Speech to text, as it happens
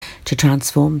to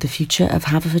transform the future of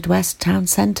Haverfordwest Town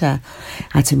Centre.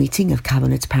 At a meeting of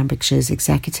Cabinet Pembrokeshire's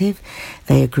executive,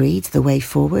 they agreed the way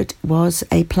forward was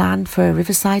a plan for a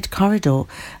riverside corridor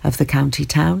of the county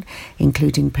town,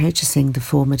 including purchasing the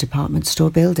former department store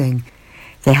building.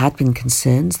 There had been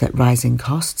concerns that rising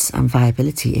costs and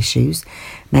viability issues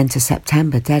meant a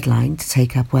September deadline to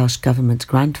take up Welsh Government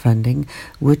grant funding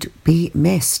would be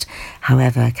missed.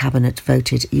 However, Cabinet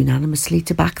voted unanimously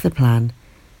to back the plan.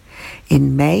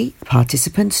 In May,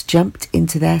 participants jumped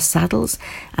into their saddles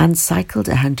and cycled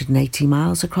 180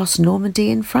 miles across Normandy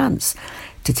in France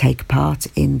to take part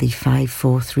in the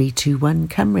 5-4-3-2-1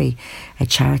 Cymru, a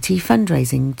charity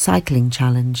fundraising cycling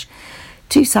challenge.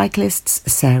 Two cyclists,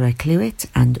 Sarah Clewitt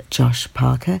and Josh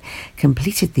Parker,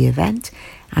 completed the event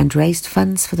and raised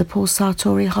funds for the Paul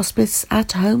Sartori Hospice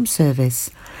at Home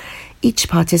service. Each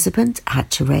participant had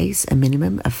to raise a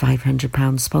minimum of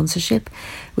 £500 sponsorship,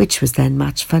 which was then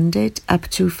match funded up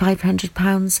to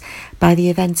 £500 by the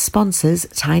event sponsors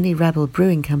Tiny Rebel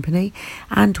Brewing Company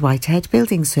and Whitehead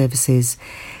Building Services.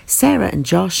 Sarah and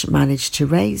Josh managed to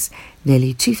raise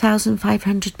nearly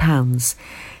 £2,500.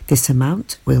 This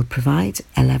amount will provide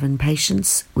 11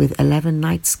 patients with 11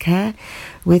 nights' care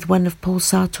with one of Paul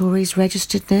Sartori's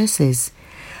registered nurses.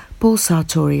 Paul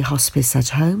Sartori Hospice at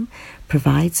Home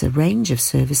provides a range of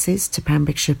services to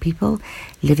Pembrokeshire people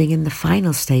living in the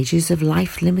final stages of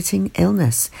life-limiting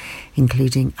illness,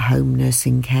 including home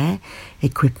nursing care,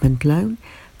 equipment loan,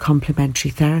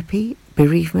 complementary therapy,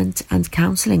 bereavement and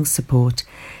counselling support,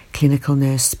 clinical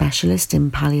nurse specialist in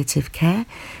palliative care,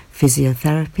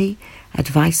 physiotherapy,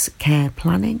 advice care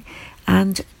planning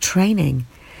and training.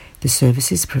 The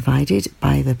services provided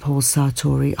by the Paul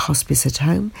Sartori Hospice at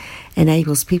Home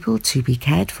enables people to be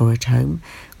cared for at home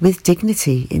with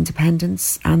dignity,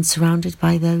 independence and surrounded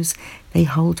by those they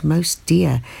hold most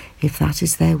dear, if that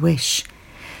is their wish.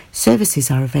 Services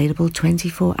are available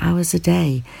 24 hours a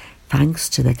day, thanks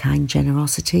to the kind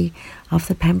generosity of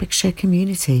the Pembrokeshire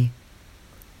community.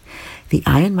 The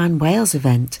Ironman Wales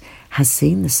event has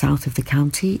seen the south of the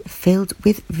county filled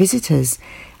with visitors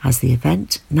as the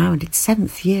event, now in its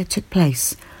 7th year, took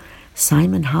place.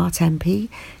 Simon Hart MP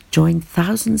joined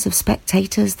thousands of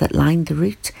spectators that lined the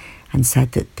route and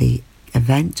said that the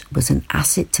event was an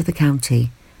asset to the county.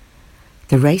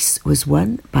 The race was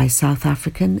won by South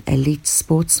African elite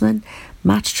sportsman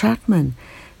Matt Trautman,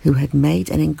 who had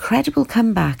made an incredible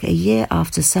comeback a year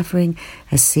after suffering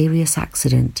a serious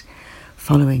accident.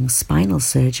 Following spinal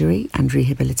surgery and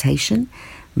rehabilitation,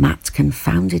 Matt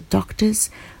confounded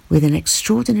doctors with an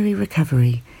extraordinary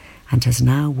recovery and has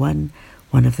now won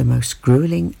one of the most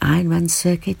gruelling Ironman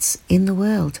circuits in the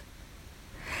world.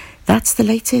 That's the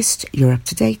latest. You're up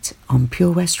to date on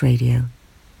Pure West Radio.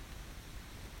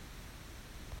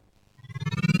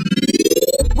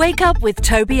 Wake up with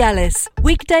Toby Ellis.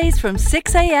 Weekdays from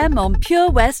 6 a.m. on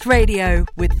Pure West Radio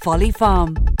with Folly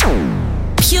Farm.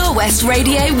 Pure West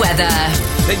Radio weather.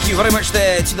 Thank you very much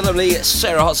there to the lovely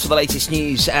Sarah Hotz for the latest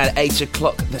news at 8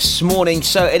 o'clock this morning.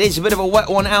 So it is a bit of a wet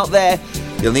one out there.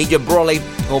 You'll need your brolly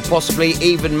or possibly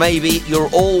even maybe your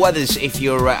all-weathers if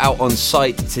you're out on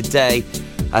site today,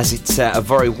 as it's a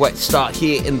very wet start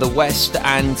here in the west,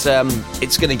 and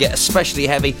it's going to get especially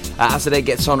heavy as the day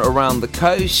gets on around the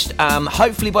coast.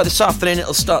 Hopefully by this afternoon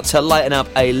it'll start to lighten up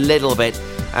a little bit,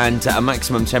 and a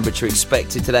maximum temperature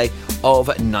expected today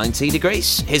of 90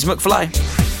 degrees. Here's McFly.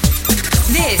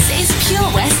 This is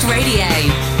Pure West Radio.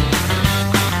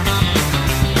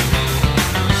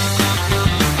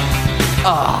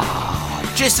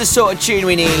 Just the sort of tune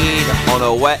we need on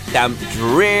a wet, damp,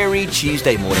 dreary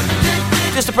Tuesday morning.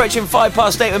 Just approaching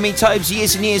 8:05 with me, Tobes.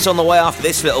 Years and years on the way after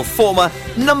this little former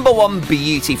 #1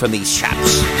 beauty from these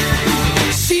chaps.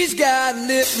 She's got a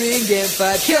lip ring and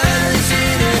 5 colors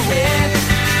in her hair.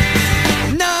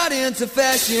 Not into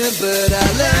fashion, but I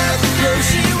love the clothes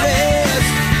she wears.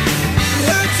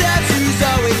 Her tattoos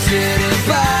always hidden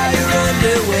by her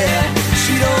underwear.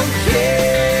 She don't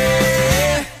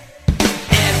care.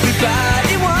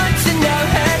 Everybody wants to know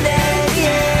her name.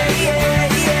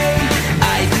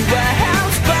 I do a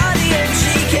house party and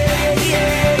she came.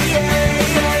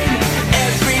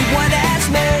 Everyone asks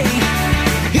me,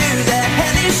 who the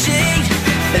hell is she?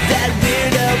 That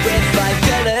weirdo with 5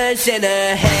 colors in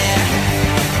her hair.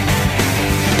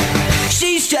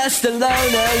 She's just a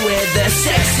loner with a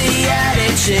sexy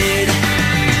attitude,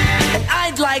 and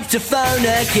I'd like to phone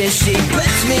her cause she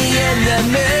puts me in the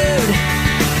mood.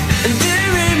 And the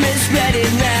room is ready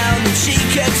round and she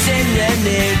cooks in the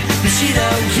nude, but she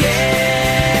don't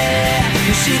care,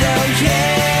 she don't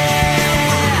care.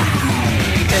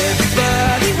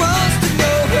 Everybody wants to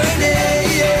know her name.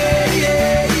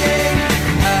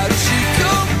 How does she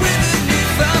cope with a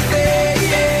newfound fame?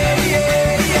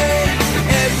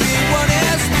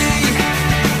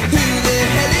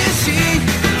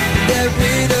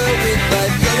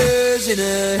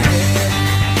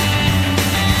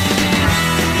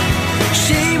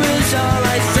 That's all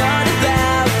I thought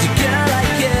about, the girl I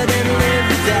couldn't live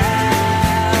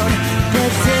without.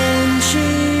 But then she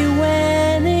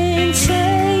went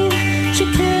insane, she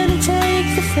couldn't take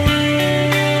the fame.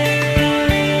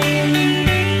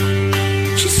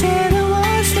 She said I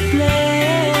was to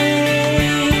blame.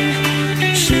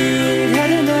 She'd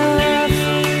had enough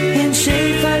and she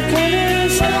thought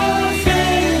colors all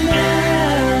faded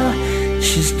now.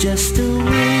 She's just a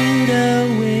widow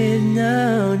with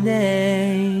no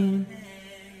name.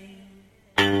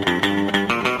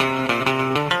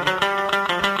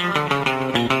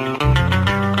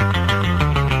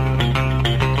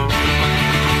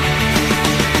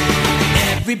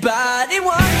 Everybody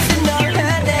wants to know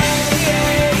her name.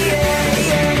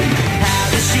 How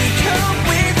does she cope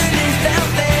with her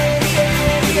newfound fame?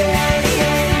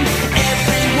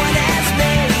 Everyone asks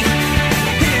me,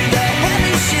 who the hell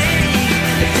is she?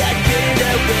 That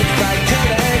widow with bright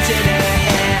colors in her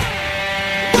hair.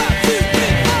 1, 2,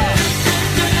 3, 4.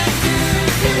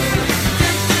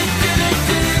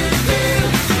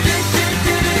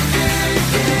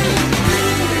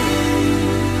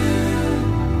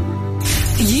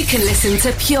 You can listen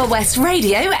to Pure West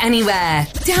Radio anywhere.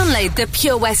 Download the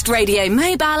Pure West Radio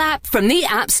mobile app from the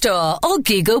App Store or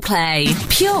Google Play.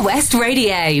 Pure West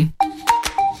Radio.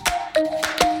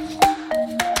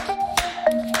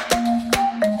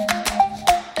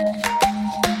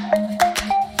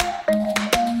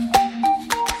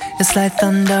 It's like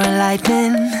thunder and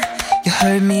lightning. You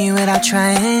heard me without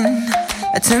trying.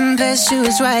 A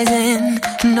tempestuous rising.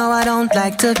 No, I don't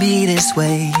like to be this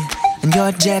way. And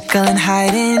you're Jekyll and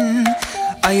hiding.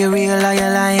 Are you real, are you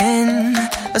lying?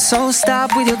 So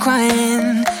stop with your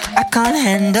crying. I can't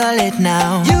handle it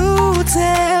now. You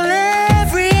tell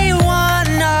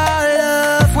everyone our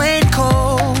love went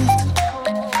cold.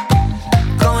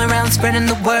 Going around spreading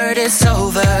the word it's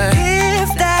over.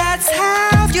 If that's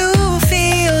how you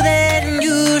feel, then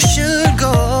you should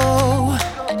go.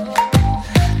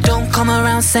 Don't come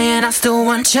around saying I still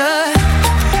want you.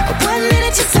 1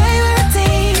 minute you say we're a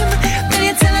team, then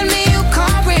you're telling me you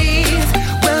can't breathe.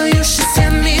 Well, you should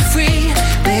set me free,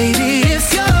 baby,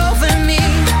 if you're over me.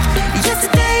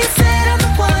 Yesterday you said I'm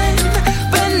the one,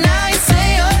 but now you say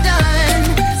you're done.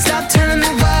 Stop telling me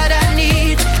what I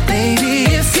need, baby,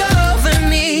 if you're over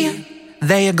me.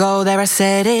 There you go, there I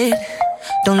said it.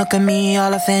 Don't look at me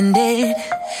all offended.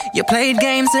 You played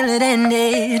games till it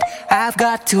ended. I've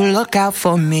got to look out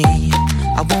for me.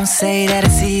 I won't say that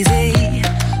it's easy.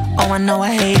 Oh, I know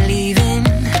I hate leaving,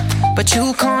 but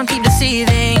you can't keep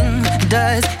deceiving.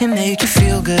 Does it make you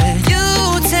feel good?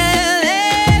 You tell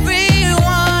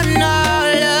everyone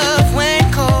our love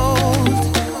went cold.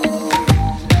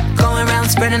 Going around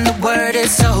spreading the word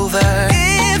it's over.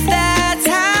 If that's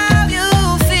how you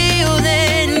feel,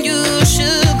 then you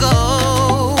should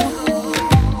go.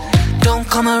 Don't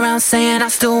come around saying I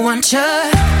still want you.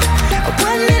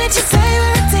 1 minute you say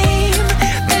we're a team,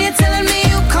 then you're telling me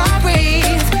you can't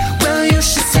breathe. Well, you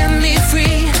should set me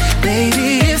free,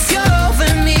 baby, if you're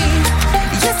over me.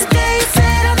 Yesterday you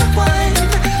said I'm the one,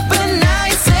 but now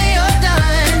you say you're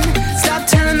done. Stop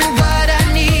telling me what I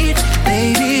need,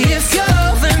 baby, if you're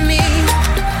over me.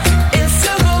 If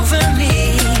you're over me,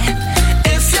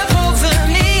 if you're over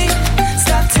me.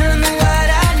 Stop telling me what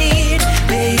I need,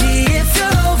 baby, if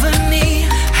you're over me.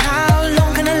 How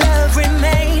long can a love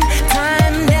remain?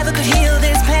 Time never could heal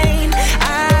this pain.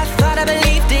 I thought I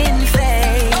believed in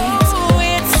fate. Oh,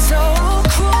 it's so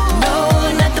cruel. No,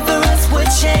 nothing for us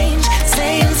would change.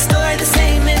 Same story, the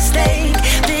same mistake.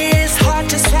 This heart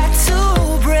just had to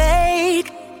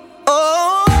break.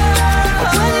 Oh,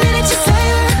 1 minute you say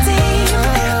we're a team,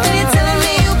 then you're telling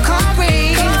me you can't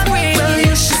breathe. Well,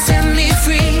 you should set me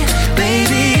free,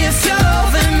 baby, if you're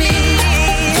over me.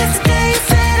 Yesterday you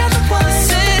said I'm the one,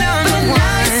 but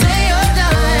now you say you're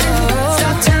done.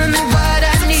 Stop telling me what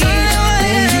I need,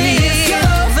 baby, if you're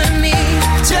over me.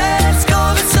 Just go,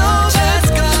 it's over.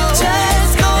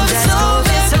 Just go, it's over.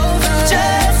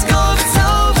 Just go, it's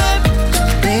over.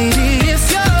 Baby, if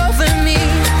you're over me.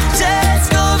 Just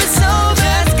go, it's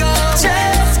over.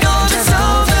 Just go, it's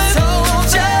over.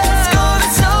 Just go,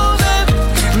 it's over.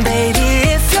 Baby,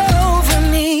 if you're over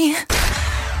me.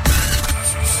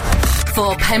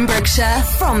 For Pembrokeshire,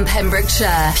 from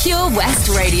Pembrokeshire, Pure West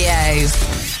Radio.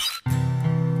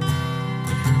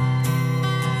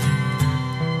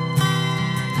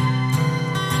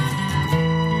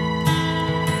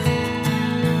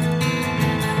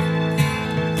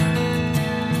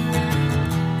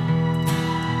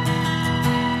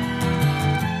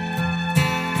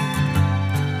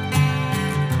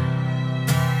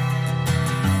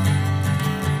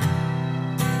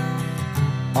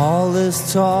 All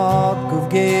this talk of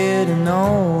getting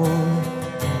old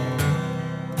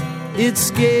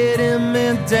It's getting me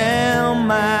down,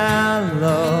 my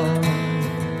love,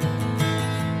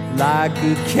 like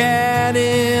a cat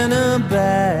in a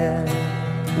bag,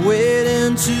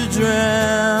 waiting to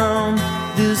drown.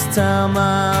 This time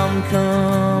I'm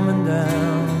coming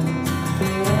down,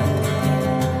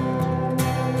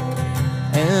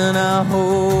 and I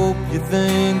hope you're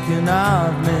thinking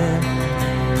of me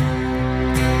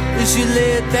as you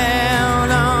lay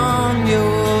down on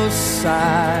your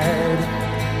side.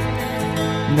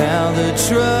 Now the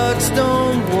trucks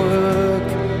don't work,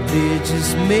 they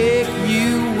just make you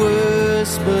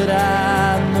worse, but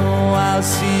I know I'll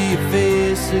see your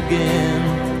face again.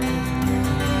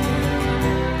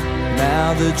 Now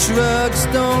the trucks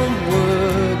don't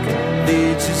work, they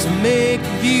just make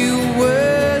you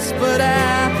worse, but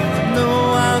I know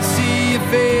I'll see your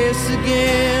face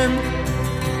again.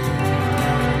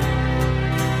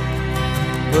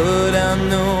 But I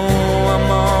know I'm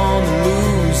on a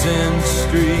losing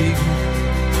streak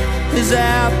as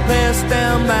I pass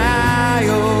down my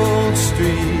old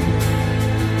street.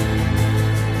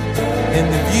 And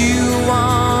if you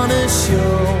wanna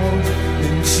show,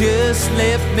 then just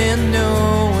let me know,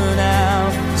 and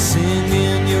I'll sing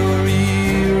in your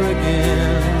ear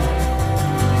again.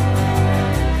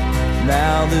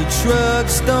 Now the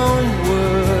trucks don't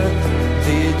work,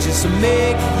 they just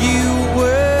make you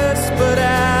worse, but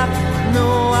I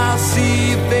know I'll see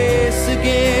your face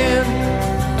again.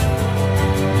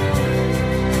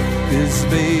 'Cause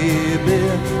baby,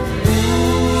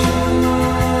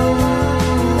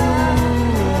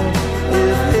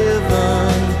 if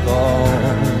heaven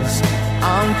falls,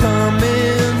 I'm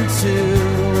coming to,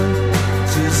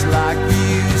 just like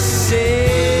you say.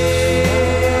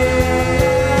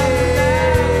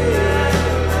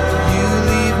 You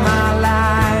leave my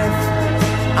life,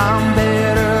 I'm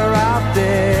better out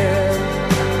there.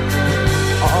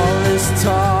 All this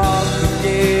talk of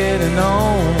getting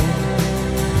on,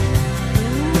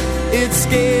 it's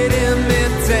getting me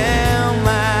down,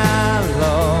 my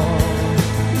love,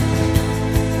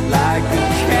 like a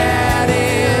cat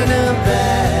in a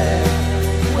bag,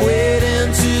 waiting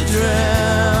to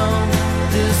drown.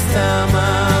 This time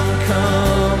I'm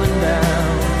coming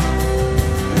down.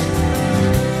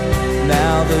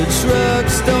 Now the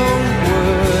trucks don't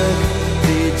work,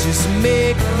 they just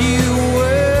make you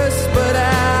worse, but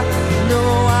I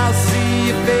know I'll see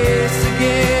your face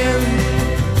again.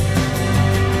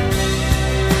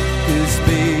 'Cause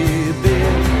baby,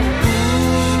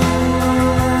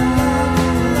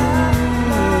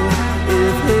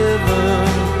 if heaven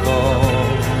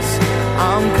falls,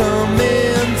 I'm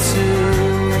coming to,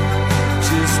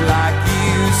 just like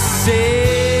you say.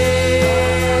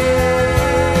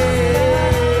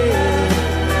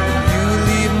 You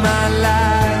leave my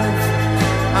life,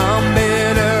 I'm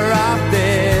better out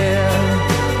there.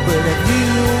 But if you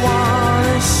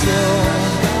wanna show,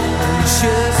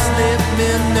 just let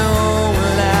me know,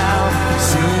 and I'll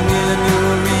sing in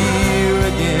your ear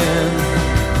again.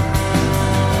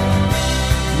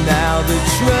 Now the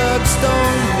trucks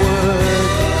don't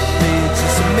work, they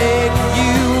just make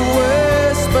you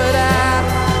worse, but I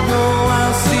know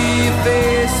I'll see your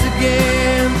face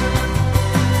again.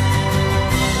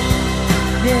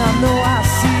 Yeah, I know I'll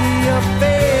see your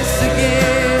face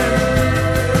again.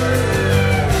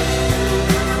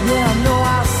 Yeah, I know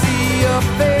I'll see your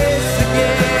face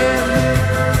again.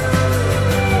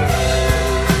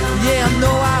 Yeah, I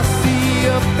know I'll see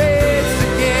your face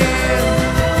again.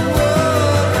 Whoa.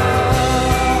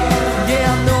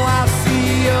 Yeah, I know I'll see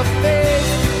your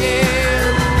face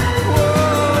again. Whoa.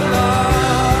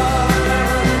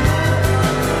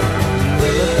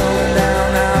 Never coming down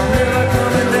now, never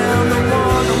coming down no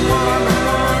more, no more, no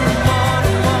more, no more,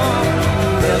 no more.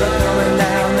 Never coming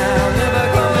down now, never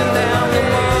coming down no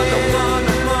more, no more,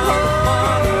 no more, no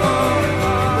more, no more.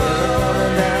 Never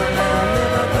coming down now,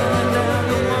 never coming down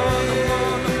no more, no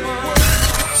more, no more.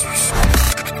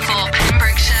 For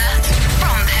Pembrokeshire,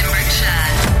 from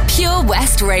Pembrokeshire, Pure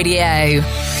West Radio.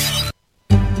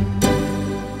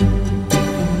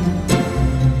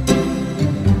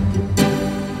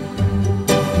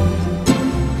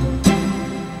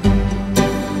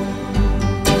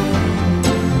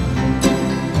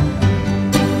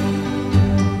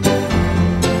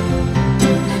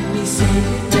 Let me say,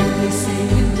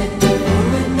 let me pour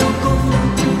and no go flow.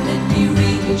 Let me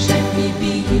reach, let me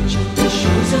be the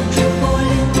shoes of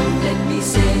Tripoli. Let me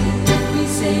say, let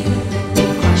me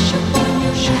crush upon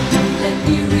your shoe. Let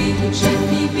me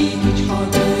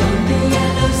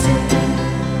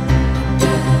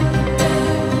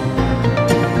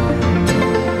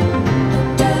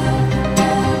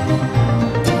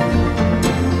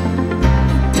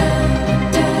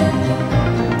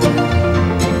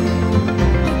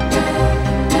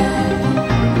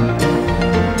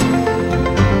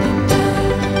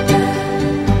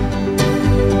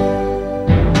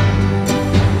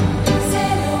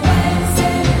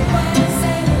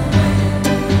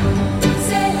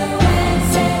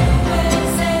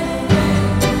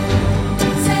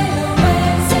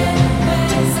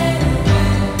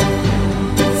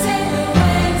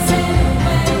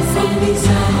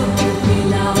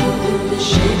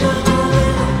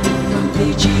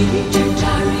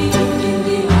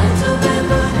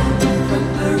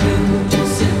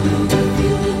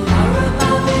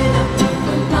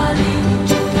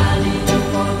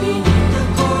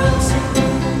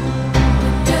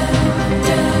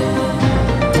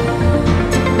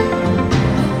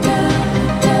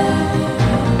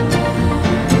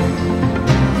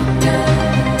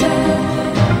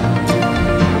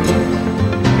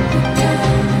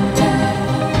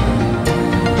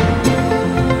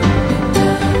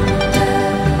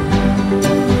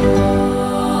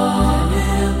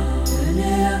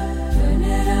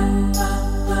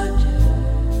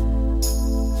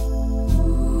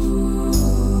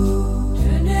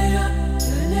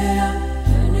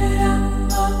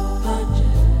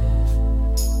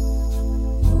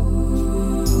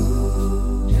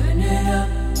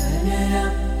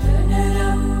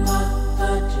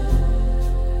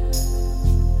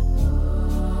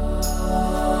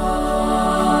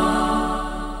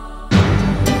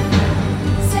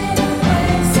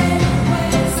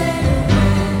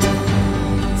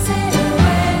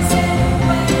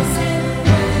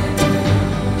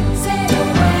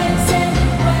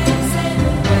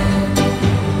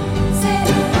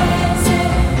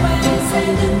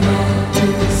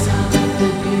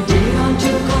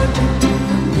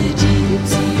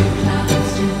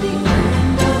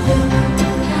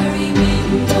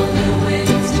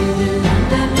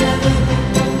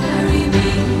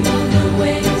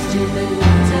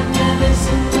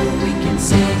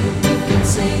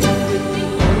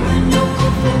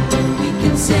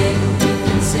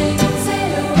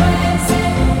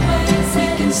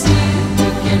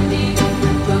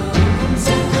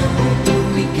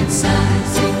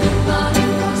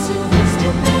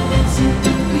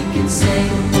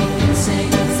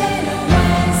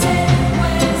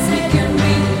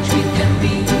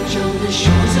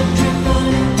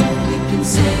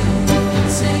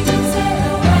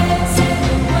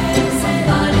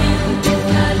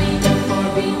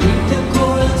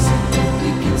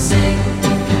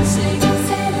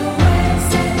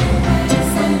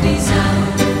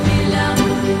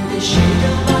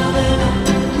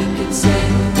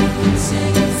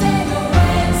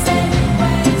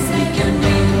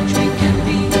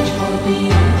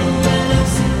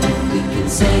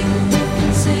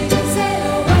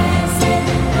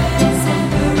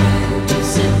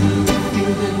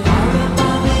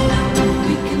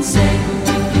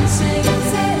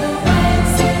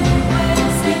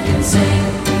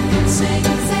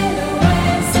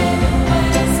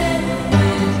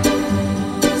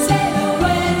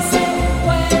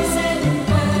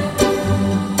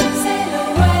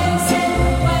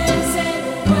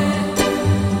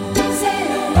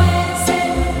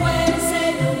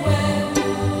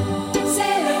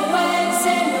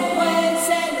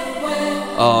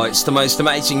Oh, it's the most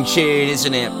amazing tune,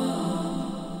 isn't it?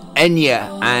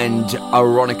 Enya and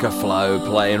Aronica Flow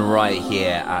playing right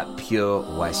here at Pure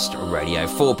West Radio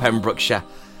for Pembrokeshire,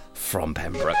 from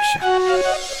Pembrokeshire.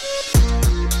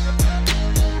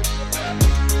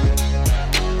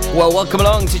 Well, welcome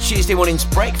along to Tuesday morning's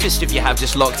breakfast if you have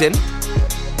just locked in.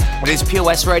 It is Pure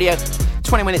West Radio,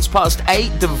 20 minutes past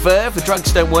 8. The Verve, The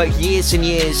Drugs Don't Work, Years and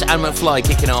Years, and McFly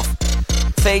kicking off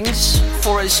things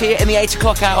for us here in the 8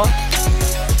 o'clock hour.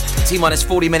 T-minus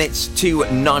 40 minutes to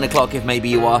 9 o'clock if maybe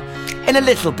you are in a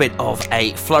little bit of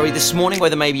a flurry this morning,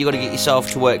 whether maybe you've got to get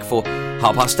yourself to work for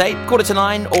 8:30,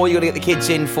 8:45, or you've got to get the kids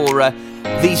in for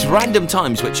these random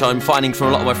times, which I'm finding from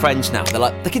a lot of my friends now. They're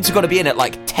like, the kids have got to be in at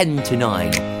like 10 to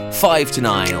 9, or 5 to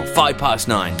 9, or 5 past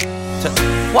 9. So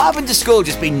what happened to school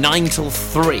just being 9 till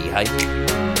 3, hey?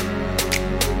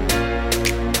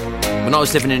 When I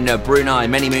was living in Brunei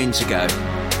many moons ago,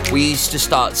 we used to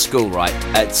start school, right,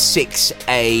 at 6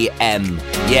 a.m.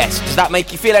 Yes, does that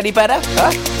make you feel any better?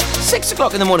 Huh? 6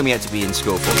 o'clock in the morning we had to be in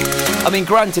school for. I mean,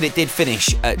 granted, it did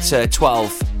finish at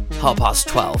 12,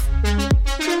 12:30.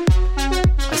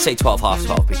 I say 12,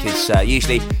 12:30, because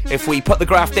usually if we put the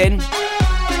graft in,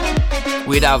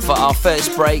 we'd have our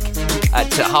first break at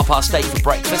 8:30 for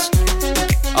breakfast.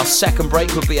 Our second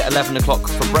break would be at 11 o'clock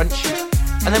for brunch.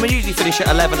 And then we'd usually finish at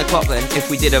 11 o'clock then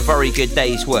if we did a very good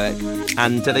day's work.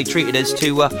 And they treated us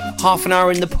to half an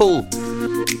hour in the pool.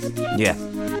 Yeah,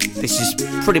 this is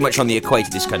pretty much on the equator,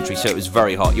 this country, so it was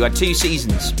very hot. You had 2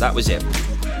 seasons, that was it.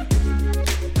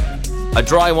 A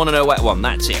dry one and a wet one,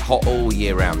 that's it. Hot all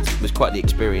year round. It was quite the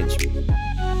experience.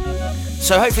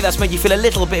 So hopefully that's made you feel a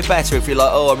little bit better if you're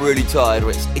like, oh, I'm really tired.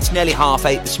 It's nearly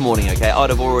 8:30 this morning, okay? I'd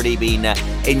have already been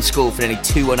in school for nearly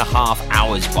 2.5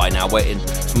 hours by now waiting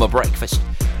for my breakfast.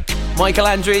 Michael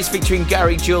Andrews featuring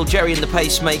Gary Jules, Jerry and the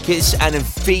Pacemakers, and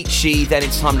Avicii. Then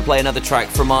it's time to play another track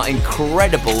from our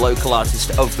incredible local artist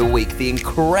of the week, the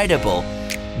incredible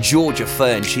Georgia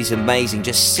Fearne. She's amazing,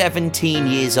 just 17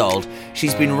 years old.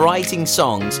 She's been writing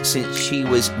songs since she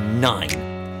was 9.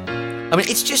 I mean,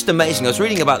 it's just amazing. I was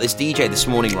reading about this DJ this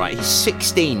morning, right? He's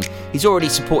 16. He's already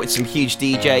supported some huge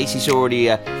DJs. He's already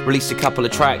released a couple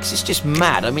of tracks. It's just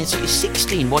mad. I mean, you're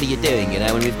 16. What are you doing, you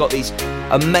know? And we've got these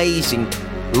amazing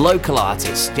local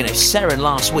artists. You know, Seren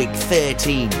last week,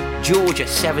 13. Georgia,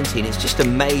 17. It's just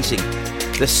amazing.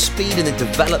 The speed and the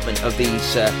development of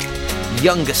these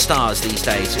younger stars these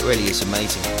days. It really is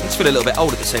amazing. It's feel a little bit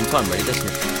old at the same time, really, doesn't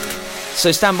it? So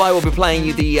stand by. We'll be playing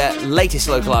you the latest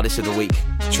local artist of the week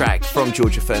track from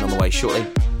Georgia Fearne on the way shortly.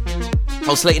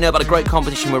 I'll also let you know about a great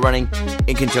competition we're running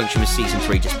in conjunction with Season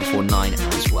 3 just before 9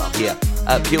 as well here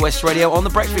at Pure West Radio on The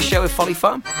Breakfast Show with Folly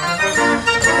Farm.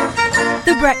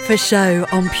 The Breakfast Show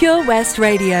on Pure West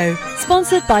Radio,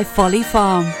 sponsored by Folly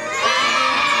Farm.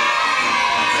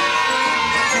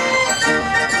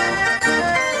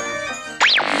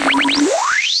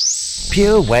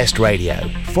 Pure West Radio,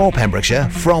 for Pembrokeshire,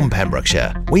 from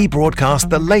Pembrokeshire. We broadcast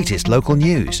the latest local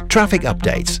news, traffic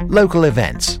updates, local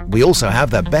events. We also have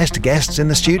the best guests in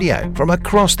the studio from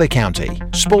across the county,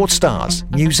 sports stars,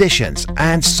 musicians,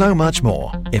 and so much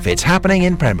more. If it's happening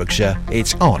in Pembrokeshire,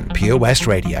 it's on Pure West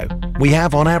Radio. We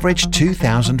have on average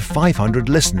 2,500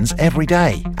 listens every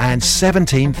day and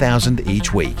 17,000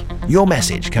 each week. Your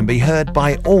message can be heard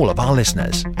by all of our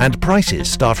listeners, and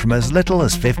prices start from as little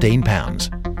as £15.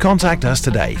 Contact us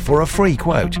today for a free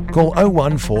quote. Call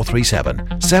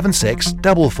 01437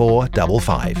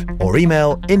 764455 or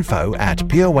email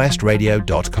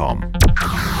info@purewestradio.com.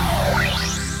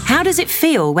 How does it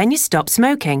feel when you stop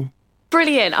smoking?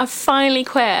 Brilliant, I've finally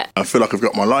quit. I feel like I've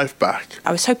got my life back.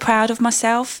 I was so proud of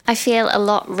myself. I feel a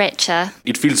lot richer.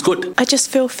 It feels good. I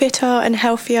just feel fitter and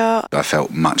healthier. I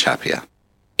felt much happier.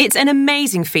 It's an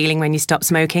amazing feeling when you stop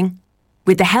smoking.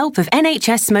 With the help of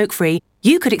NHS Smoke Free,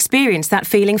 you could experience that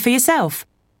feeling for yourself.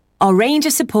 Our range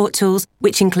of support tools,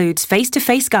 which includes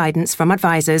face-to-face guidance from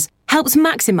advisors, helps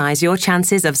maximise your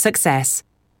chances of success.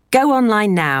 Go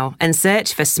online now and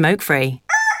search for Smoke Free.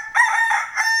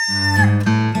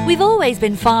 We've always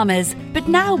been farmers, but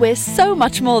now we're so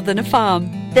much more than a farm.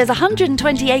 There's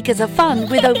 120 acres of fun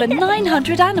with over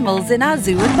 900 animals in our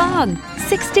zoo and barn.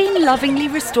 16 lovingly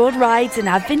restored rides in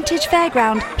our vintage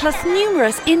fairground, plus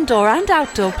numerous indoor and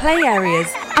outdoor play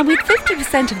areas. And with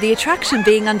 50% of the attraction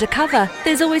being undercover,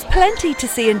 there's always plenty to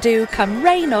see and do come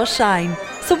rain or shine.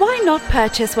 So why not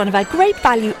purchase one of our great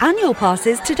value annual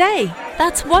passes today?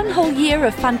 That's one whole year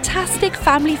of fantastic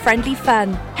family-friendly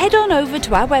fun. Head on over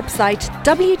to our website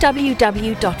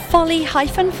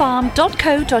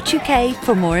www.folly-farm.co.uk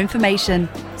for more information.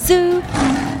 Zoo,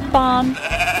 barn,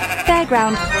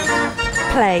 fairground,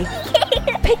 play.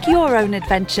 Pick your own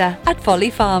adventure at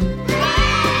Folly Farm.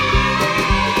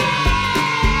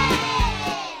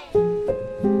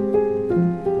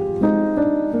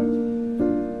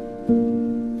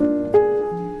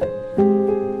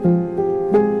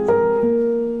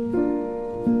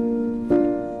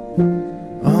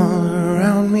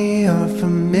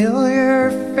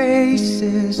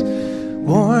 faces,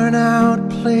 worn out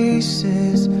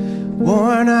places,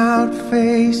 worn out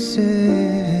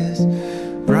faces,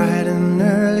 bright and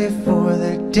early for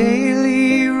their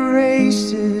daily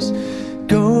races,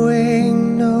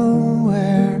 going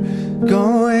nowhere,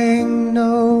 going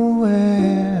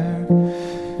nowhere.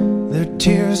 Their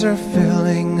tears are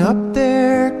filling up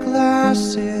their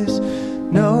glasses,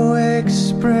 no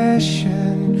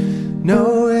expression,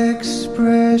 no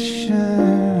expression.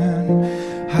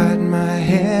 Hide my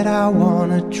head, I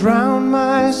wanna drown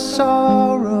my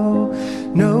sorrow.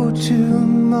 No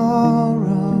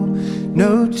tomorrow,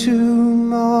 no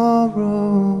tomorrow.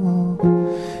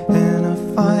 And I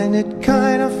find it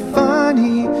kind of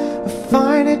funny, I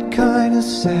find it kind of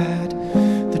sad.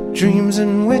 The dreams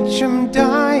in which I'm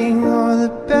dying are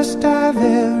the best I've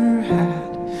ever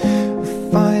had. I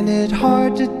find it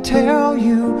hard to tell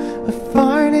you, I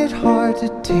find it hard to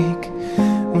take.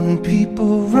 When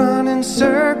people run in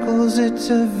circles, it's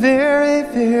a very,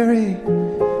 very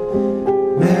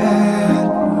mad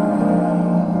world.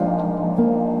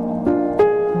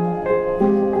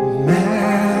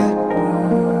 Mad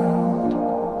world.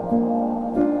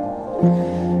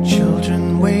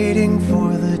 Children waiting for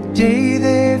the day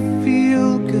they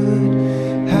feel good.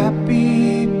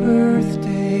 Happy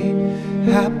birthday,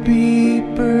 happy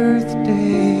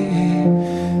birthday.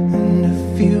 And to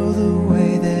feel the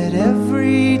way that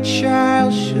every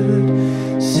child should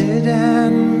sit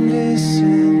and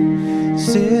listen,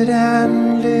 sit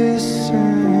and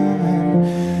listen.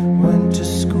 Went to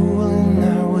school and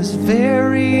I was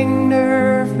very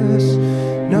nervous.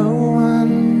 No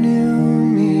one knew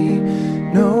me,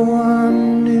 no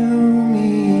one knew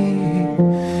me.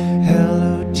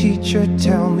 Hello teacher,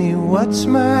 tell me what's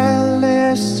my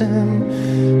lesson.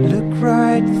 Look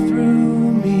right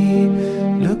through me,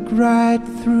 look right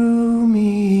through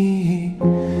me.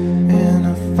 And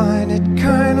I find it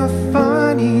kind of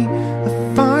funny, I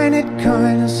find it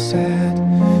kind of sad.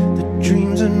 The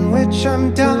dreams in which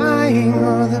I'm dying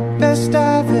are the best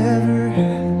I've ever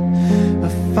had. I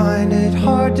find it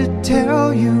hard to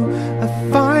tell you, I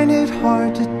find it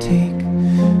hard to take.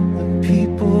 When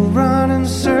people run in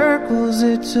circles,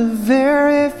 it's a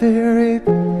very, very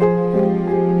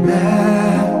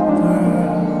mad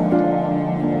world.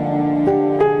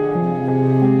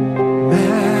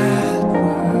 Mad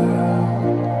world.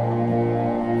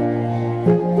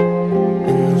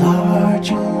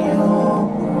 Enlarging your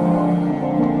world.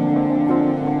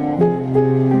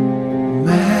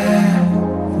 Mad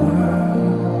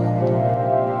world.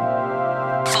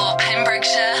 For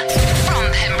Pembrokeshire, from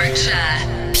Pembrokeshire,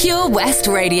 Pure West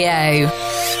Radio.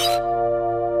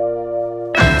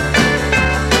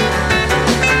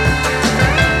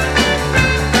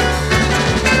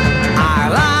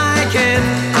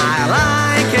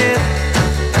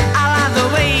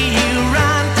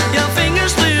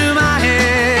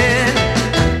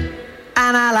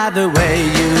 The way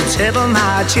you tittle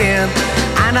my chin,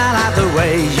 and I like the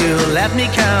way you let me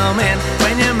come in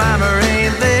when your mama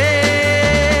ain't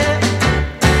there.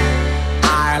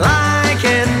 I like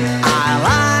it, I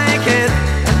like it.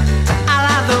 I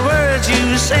like the words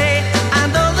you say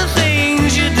and all the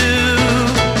things you do.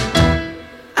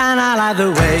 And I like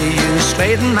the way you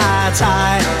straighten my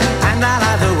tie, and I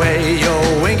like the way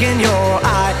you're winking your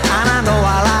eye. And I know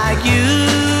I like you,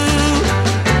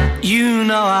 you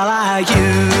know I like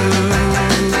you.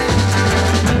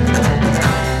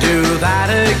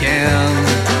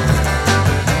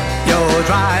 You're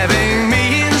driving me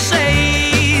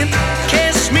insane.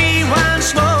 Kiss me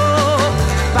once more,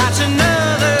 that's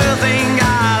another thing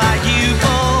I like you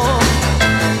for.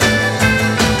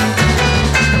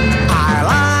 I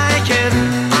like it,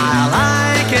 I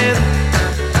like it.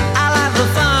 I like the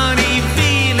funny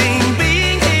feeling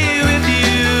being here with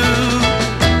you.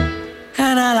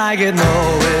 And I like it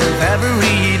more with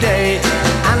every day.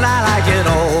 And I like it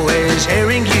always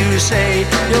hearing you say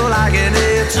you're liking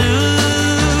it too.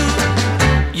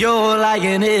 You're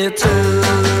liking it too.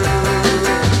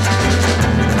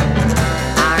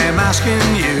 I'm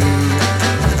asking you,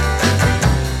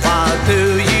 what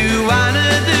do you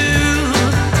wanna do?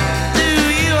 Do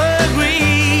you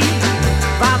agree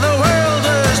that the world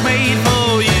was made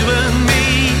for you and me?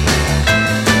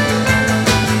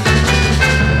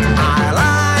 I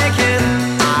like it,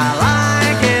 I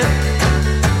like it.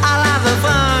 I like the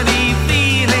funny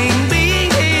feeling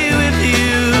being here with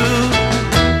you.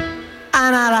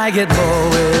 And I like it more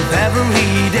with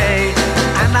every day.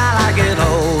 And I like it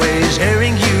always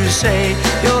hearing you say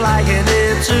you're liking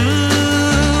it too.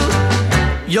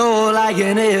 You're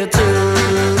liking it too.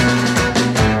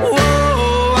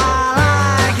 Whoa, I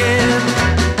like it.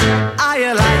 Are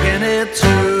you liking it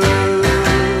too?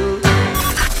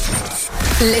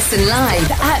 Listen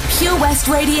live at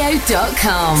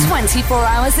purewestradio.com. 24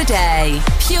 hours a day.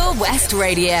 Pure West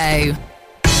Radio.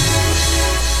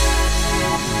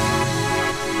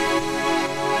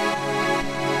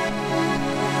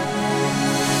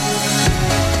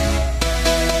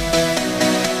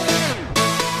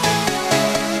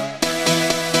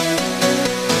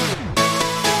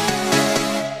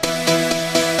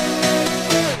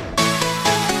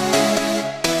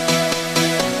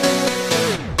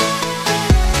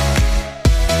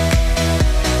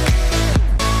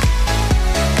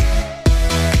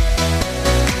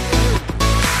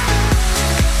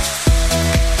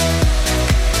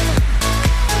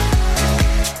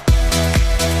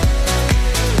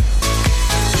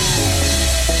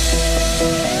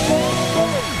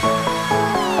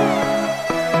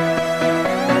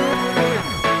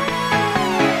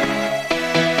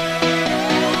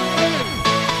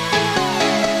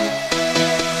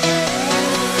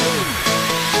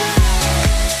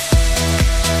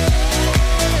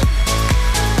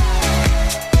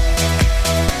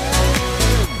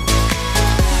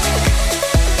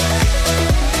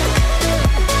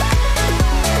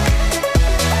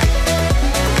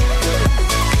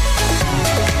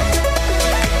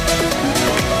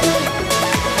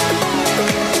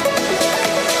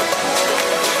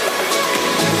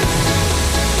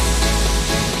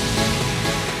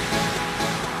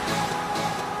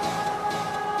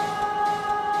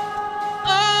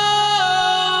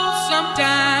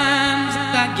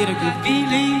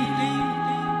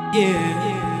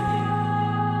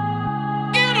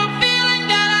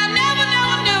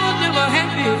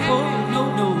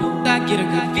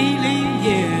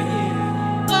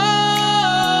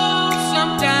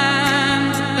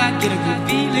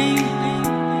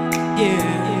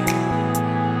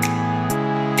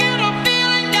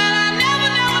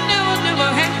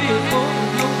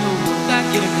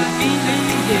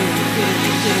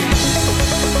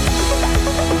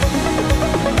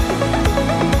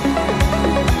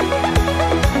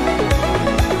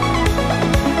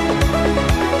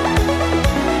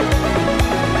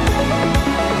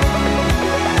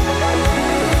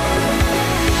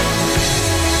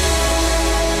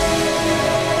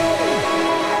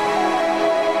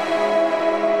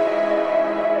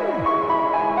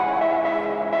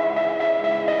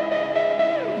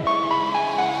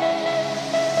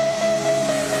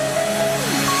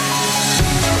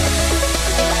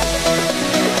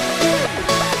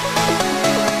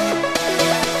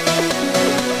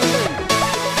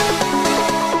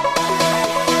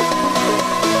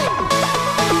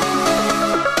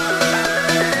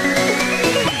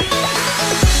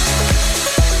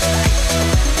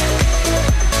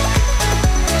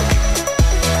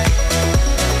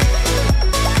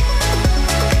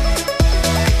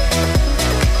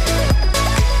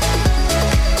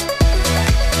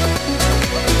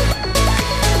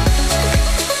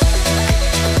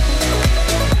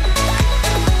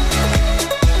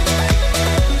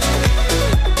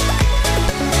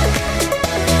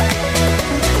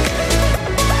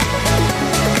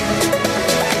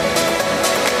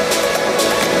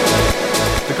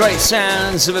 Great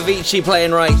sounds of Avicii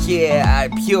playing right here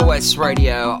at Pure West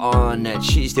Radio on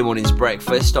Tuesday morning's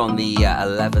breakfast on the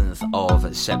 11th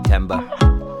of September.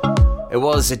 It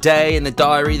was a day in the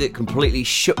diary that completely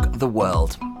shook the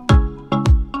world.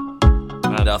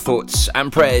 And our thoughts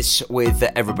and prayers with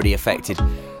everybody affected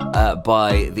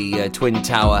by the Twin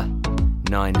Tower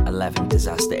 9/11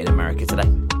 disaster in America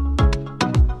today.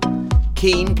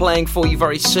 Keen playing for you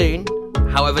very soon.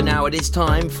 However, now it is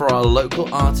time for our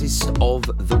local artist of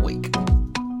the week.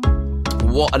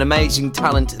 What an amazing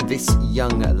talent this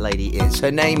young lady is.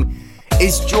 Her name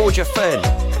is Georgia Fearne,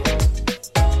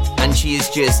 and she is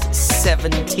just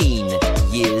 17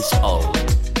 years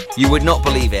old. You would not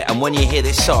believe it, and when you hear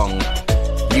this song,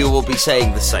 you will be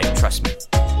saying the same, trust me.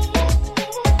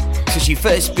 So she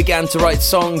first began to write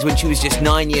songs when she was just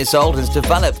 9 years old and has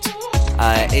developed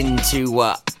into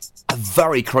a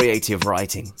very creative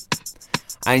writing.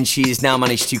 And she has now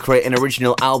managed to create an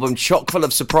original album chock full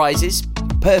of surprises.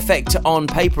 Perfect on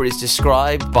Paper is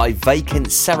described by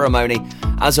Vacant Ceremony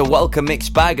as a welcome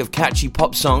mixed bag of catchy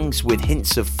pop songs with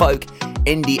hints of folk,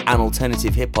 indie and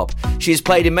alternative hip-hop. She has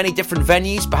played in many different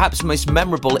venues, perhaps most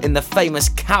memorable in the famous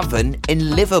Cavern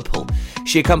in Liverpool.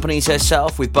 She accompanies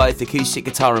herself with both acoustic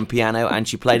guitar and piano, and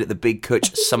she played at the Big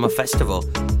Kutch Summer Festival.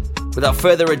 Without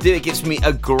further ado, it gives me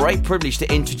a great privilege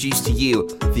to introduce to you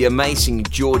the amazing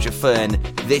Georgia Fearne.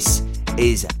 This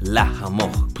is La Amour,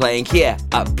 playing here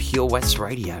at Pure West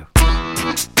Radio.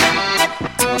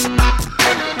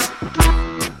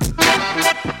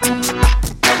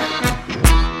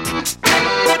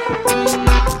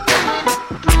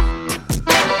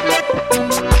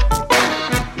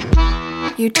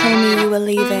 You told me you were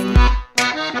leaving,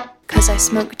 'cause I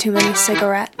smoked too many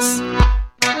cigarettes.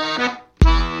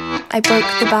 I broke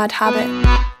the bad habit,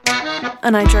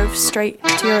 and I drove straight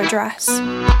to your address.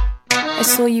 I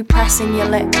saw you pressing your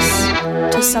lips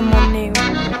to someone new.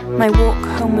 My walk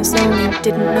home was lonely,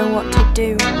 didn't know what to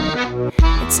do.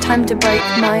 It's time to break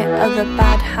my other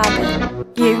bad habit,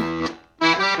 you.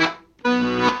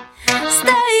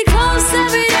 Stay close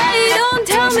every day, don't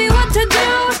tell me what to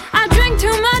do. I drink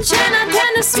too much and I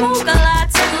tend to smoke a lot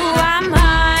too. I'm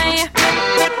high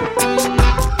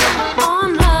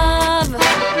on love.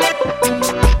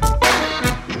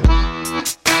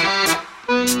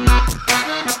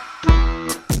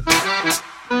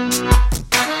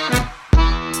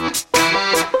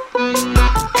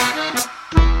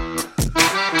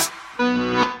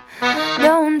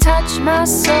 Don't touch my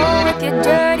soul with your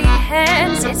dirty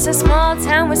hands. It's a small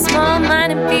town with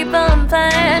small-minded people and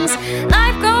plans.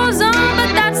 Life goes on,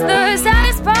 but that's the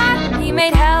saddest part. He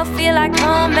made hell feel like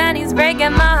home and he's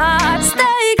breaking my heart.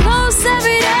 Stay close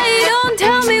every day, don't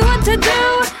tell me what to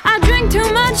do. I drink too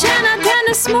much and I tend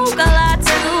to smoke a lot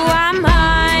too. I'm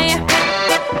high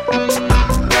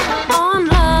on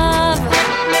love.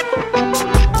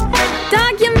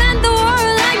 Document the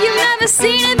world like you've never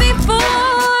seen it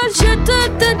before. Je te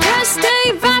déteste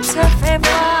et va te faire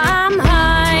voir. I'm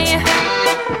high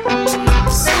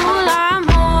sur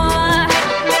l'amour.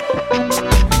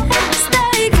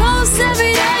 Stay close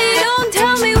every day, don't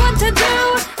tell me what to do.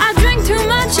 I drink too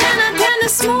much and I tend to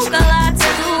smoke a lot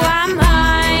too. I'm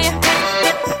high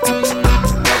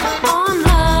on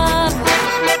love.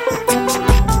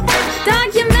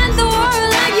 Document the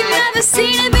world like you've never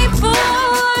seen it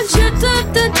before. Je te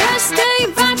déteste et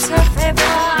va te faire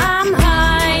voir. I'm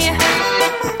high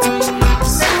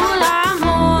sur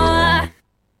l'amour.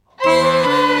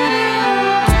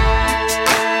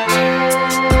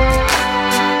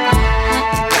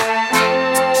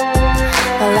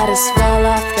 The letters fall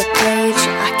off the page,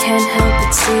 I can't help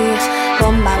but see.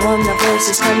 One by one the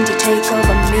voices come to take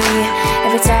over me.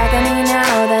 If it's agony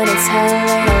now, then it's hell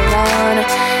later on.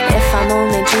 If I'm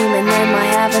only dreaming, then why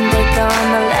haven't they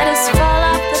gone? The letters fall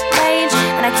off the page,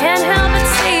 and I can't help but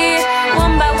see.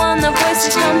 One by one the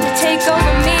voices come to take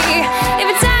over me. If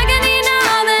it's agony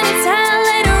now, then it's hell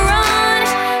later on.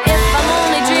 If I'm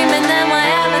only dreaming, then why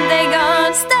haven't they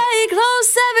gone? Stay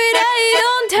close every day,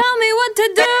 don't tell me what to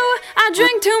do. I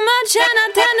drink too much and I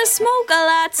tend to smoke a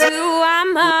lot too.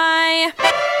 I'm high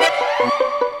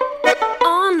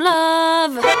on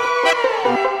love.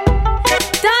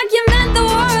 Document the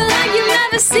world like you've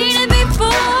never seen it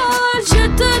before. Je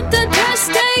te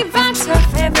déteste et va te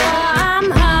faire voir. I'm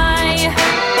high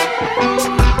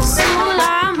sur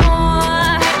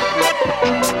l'amour.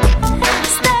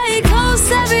 Stay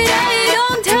close every day,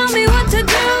 don't tell me what to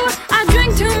do. I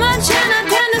drink too much and I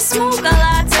tend to smoke a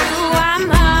lot too. I'm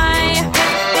high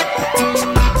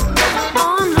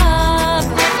on love.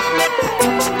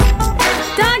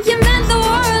 Document the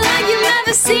world like you've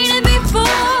never seen it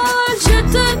before. Je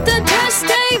te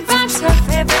déteste et va te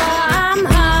faire voir. I'm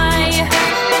high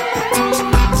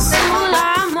sur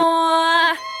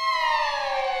l'amour.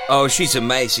 Oh, she's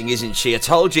amazing, isn't she? I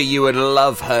told you would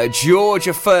love her.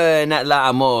 Georgia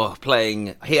Fearne&nbsp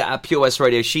playing here at Pure West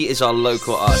Radio. She is our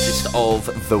local artist of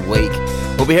the week.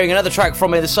 We'll be hearing another track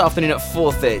from her this afternoon at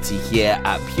 4:30 here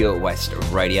at Pure West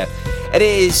Radio. It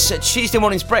is Tuesday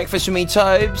morning's breakfast for me,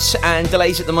 Tobes, and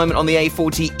delays at the moment on the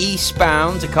A40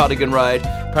 eastbound to Cardigan Road.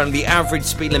 Apparently the average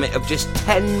speed limit of just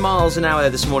 10 miles an hour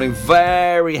this morning.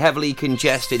 Very heavily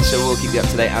congested, so we'll keep you up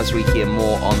to date as we hear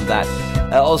more on that.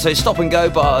 Also, stop-and-go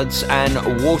bards and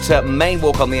water main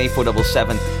walk on the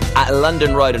A477 at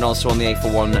London Road, and also on the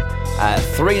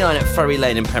A4139 at Ferry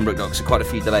Lane in Pembroke Dock. So quite a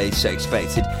few delays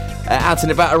expected out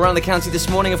and about around the county this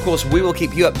morning. Of course, we will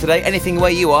keep you up to date. Anything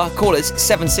where you are, call us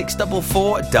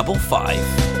 764455.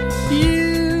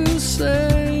 You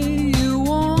say you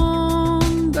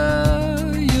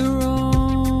wander your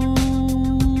own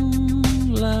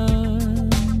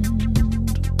land,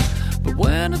 but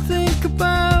when I think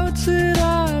about it,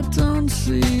 I don't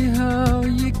see how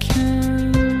you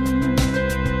can.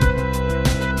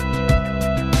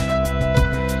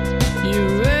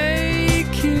 You're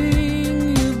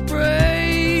aching, you're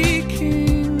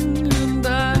breaking, and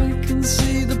I can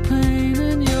see the pain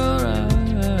in your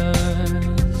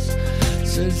eyes.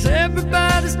 Says everybody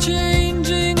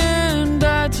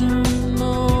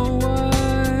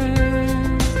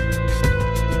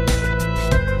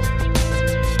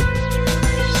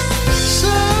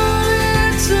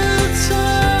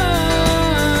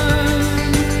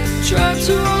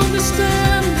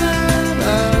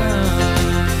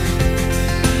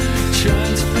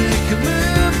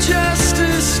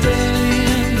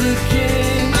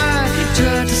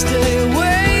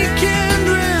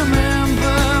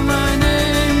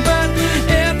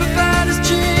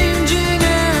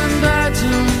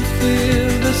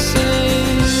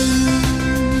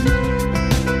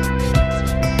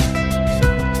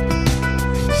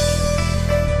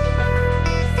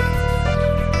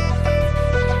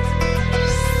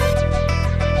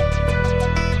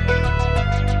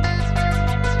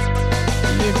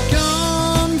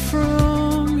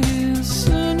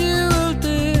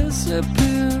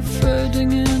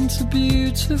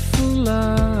beautiful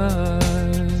light.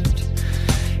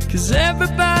 'Cause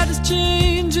everybody's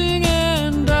changing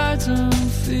and I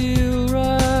don't feel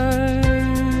right.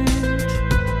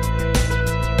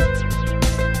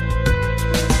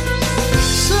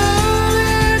 So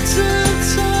little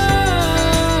time,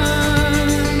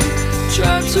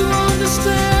 try to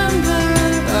understand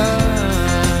that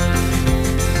I'm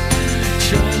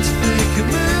trying to make a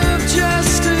move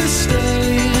just to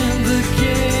stay in the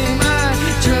game. I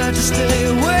try to stay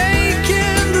awake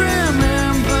and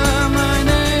remember my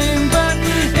name, but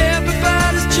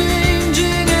everybody's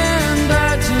changing and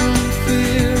I don't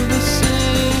feel the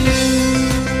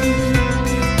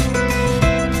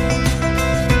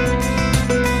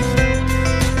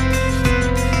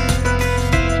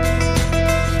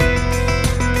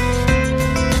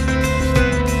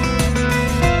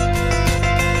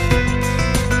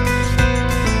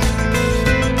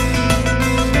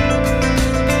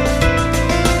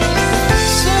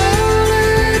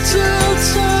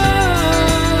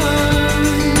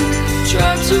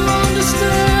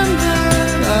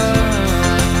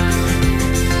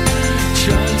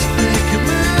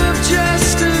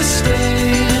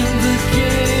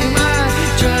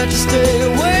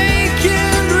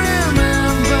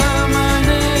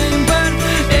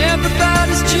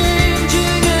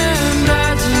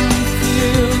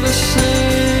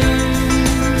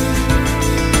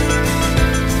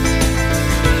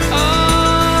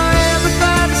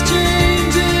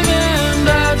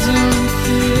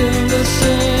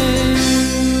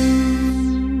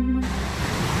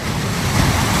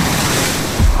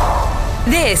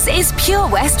This is Pure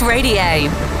West Radio.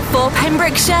 For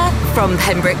Pembrokeshire, from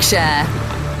Pembrokeshire.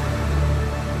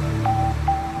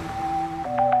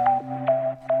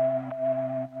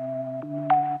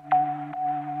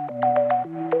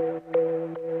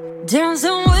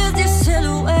 Dancing with your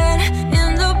silhouette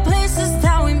in the places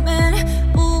that we met.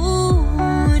 Ooh,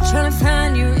 trying to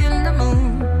find you in the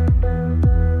moon.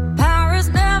 Paris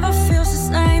never feels the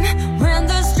same when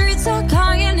the streets are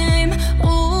calling your name.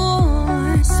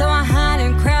 Ooh, so I hide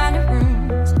in crowded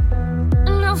rooms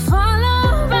and I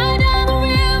follow right down the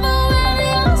river where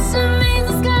the ocean meets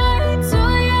the sky.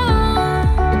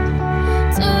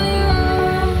 To you.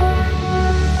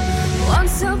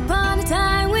 Once upon a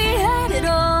time we had it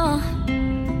all.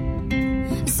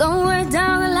 Somewhere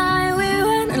down the line we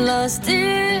went and lost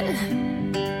it.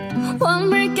 One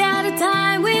break at a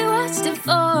time we watched it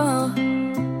fall.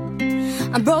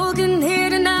 I'm broken here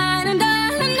tonight and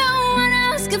darling, no one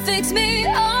else can fix me.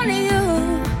 Only you,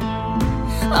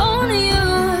 only you.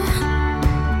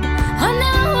 Oh,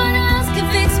 no one else can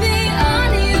fix me.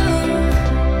 Only you,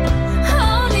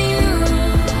 only you,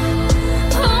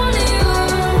 only you.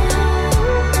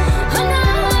 Oh, no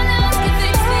one else can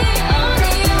fix me.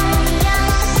 Only you.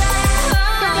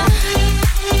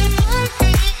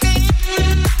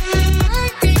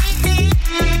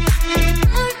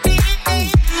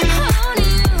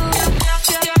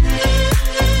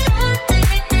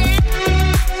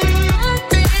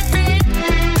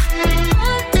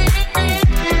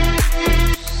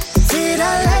 Did I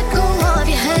let go of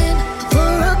your hand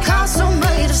for a castle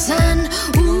made of sand?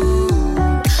 Ooh,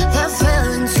 that fell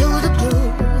into the blue.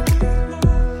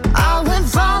 I went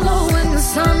following the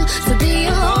sun to be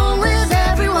alone with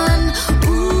everyone.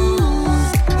 Ooh,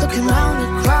 looking round the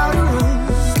crowded room.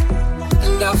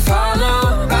 And I follow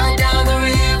right down the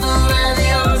river where the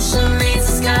ocean meets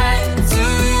the sky.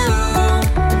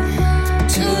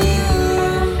 To you.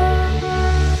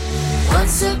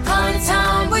 Once upon a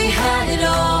time we had it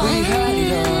all.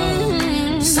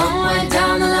 Somewhere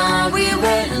down the line we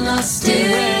went and lost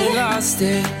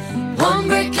it. One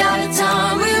break at a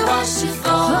time we watched it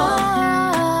fall.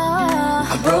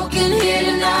 I'm broken here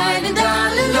tonight and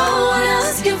darling, no one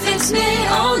else can fix me.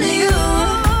 Only you,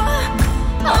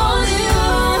 only you.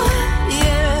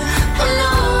 Yeah,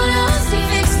 no one else can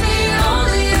fix me.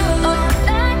 Only you,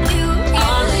 like you,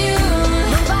 only you.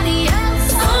 Nobody else,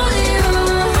 only you.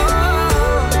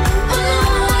 No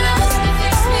one else can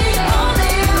fix me.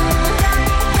 Only you.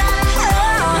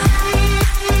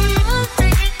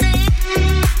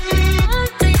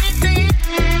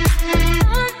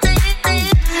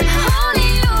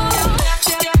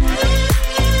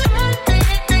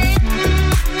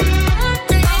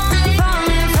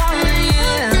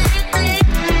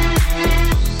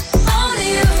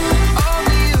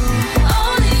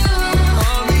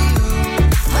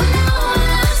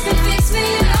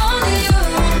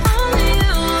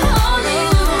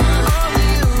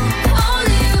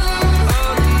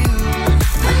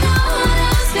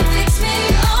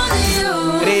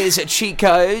 Cheat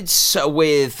Codes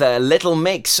with Little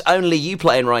Mix. Only you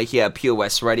playing right here at Pure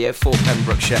West Radio for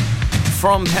Pembrokeshire.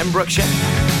 From Pembrokeshire.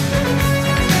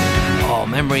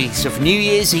 memories of New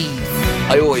Year's Eve.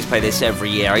 I always play this every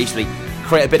year. I usually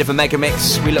create a bit of a mega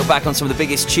mix. We look back on some of the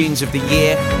biggest tunes of the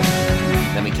year.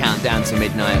 Then we count down to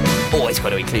midnight. Always got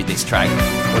to include this track.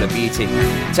 What a beauty.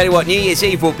 Tell you what, New Year's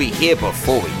Eve will be here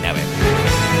before we know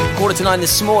it. 8:45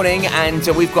 this morning, and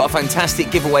we've got a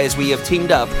fantastic giveaway as we have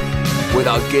teamed up with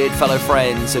our good fellow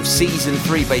friends of Season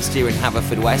 3 based here in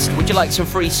Haverfordwest. Would you like some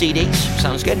free CDs?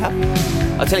 Sounds good, huh?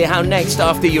 I'll tell you how next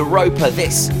after Europa.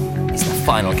 This is the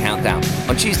final countdown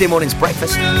on Tuesday morning's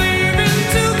breakfast.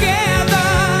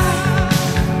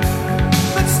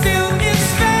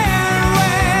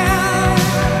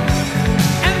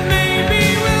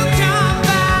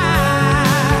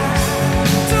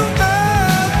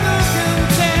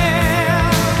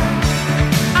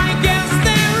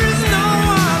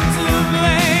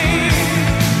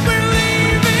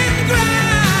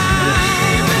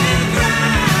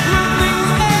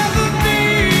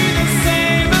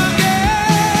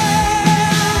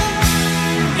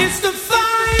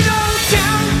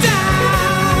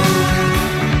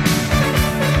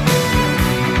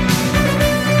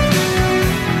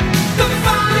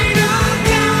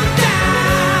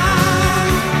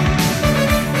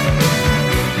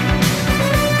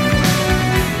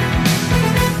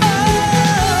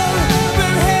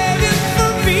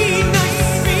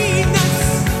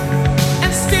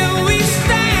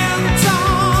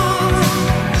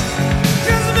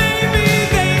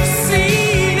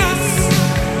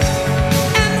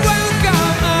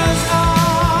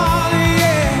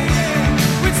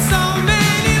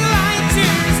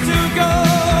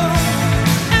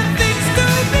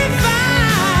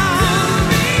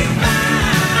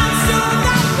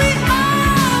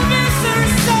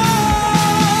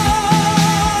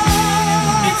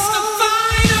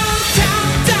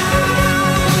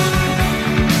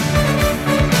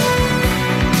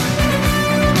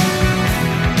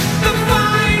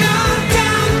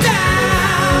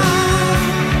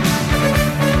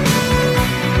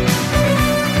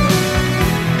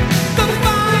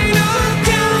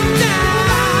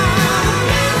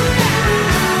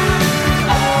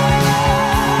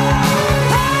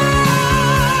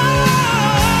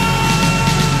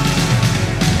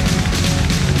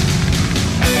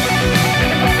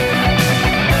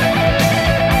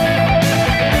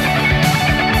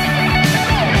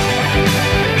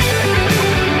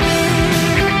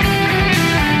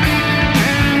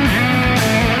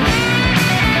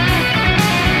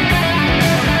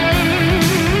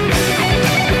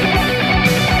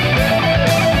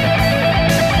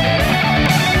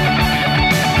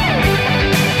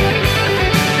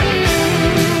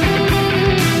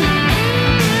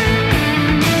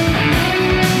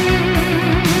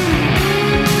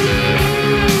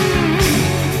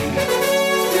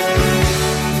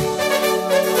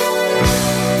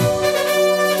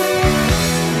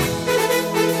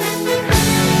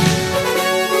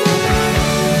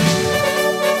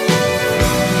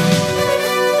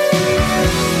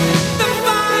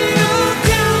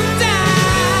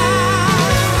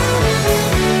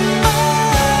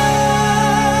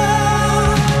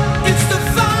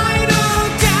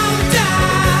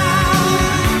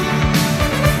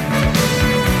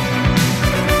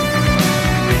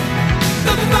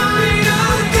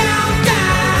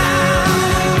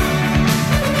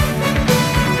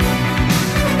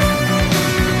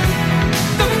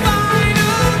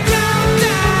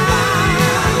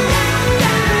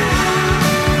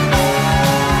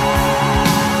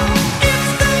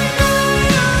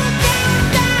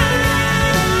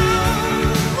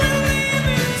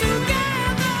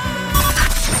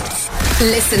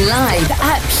 Listen live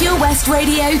at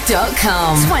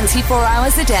purewestradio.com. 24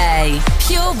 hours a day.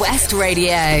 Pure West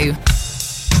Radio.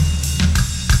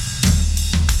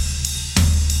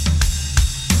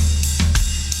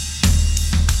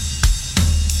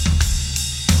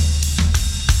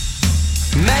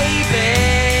 Maybe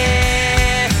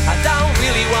I don't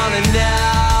really wanna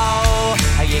know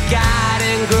how your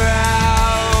garden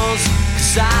grows,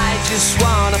 'cause I just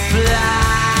wanna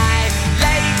fly.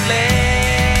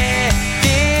 Lately,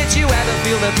 did you ever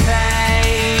feel the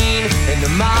pain in the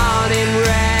morning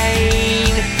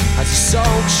rain as it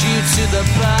soaks you to the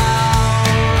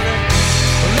bone?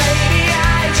 Maybe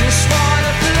I just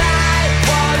wanna fly,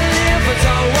 wanna live but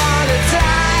don't wanna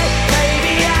die.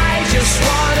 Maybe I just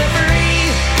wanna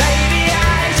breathe. Maybe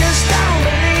I just don't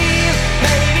believe.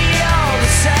 Maybe you're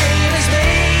the same as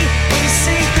me. We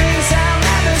see things I'll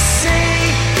never see.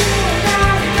 You and I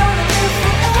are gonna live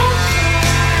forever.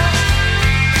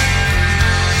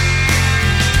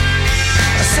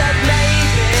 I said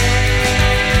maybe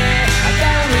I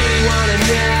don't really wanna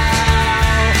know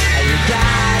how you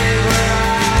got it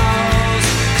rose,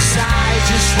 'cause I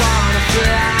just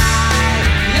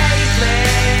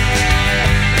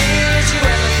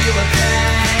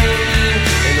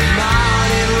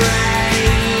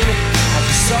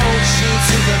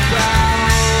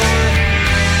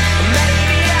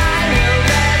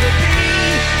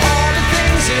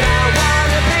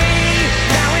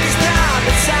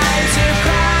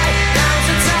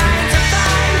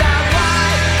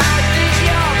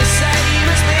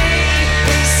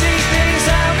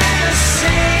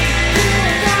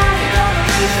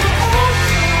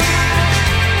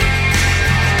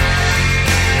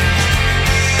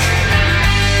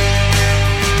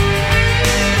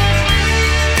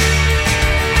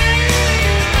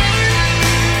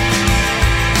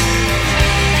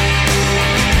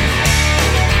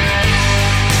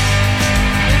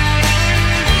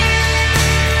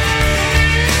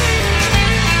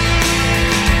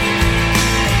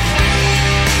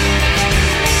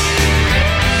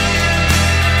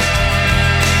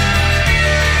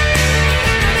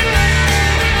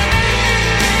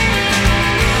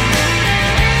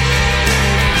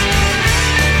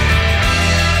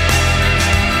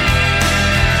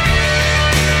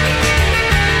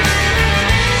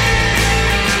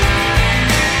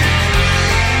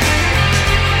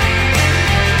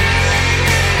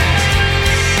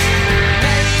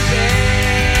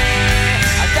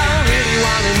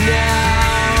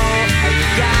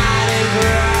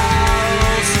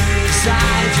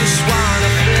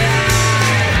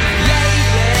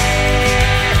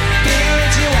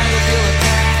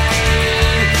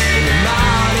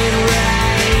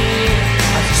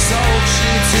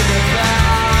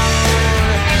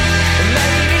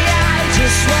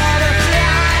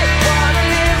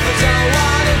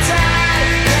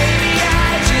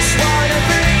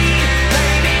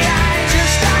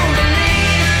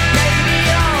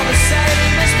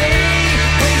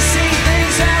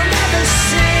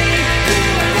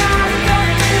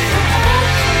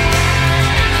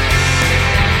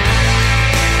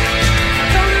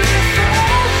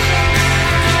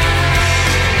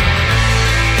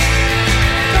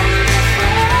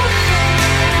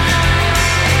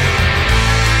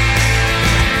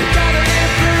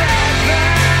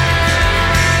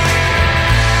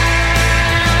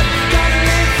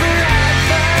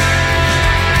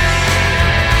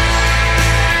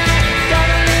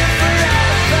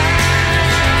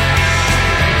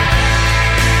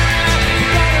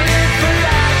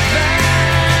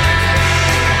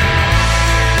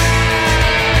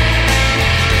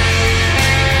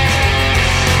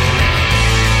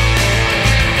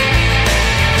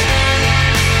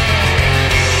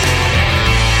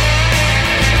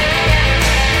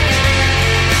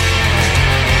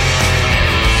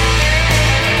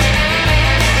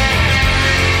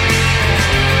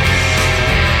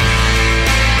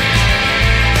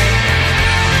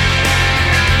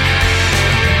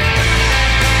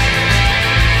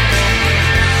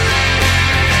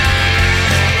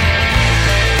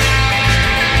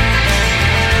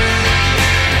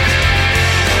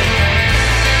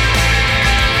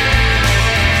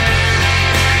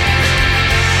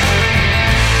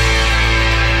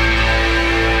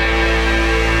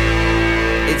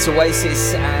That's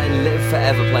Oasis and Live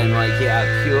Forever playing right here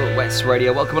at Pure West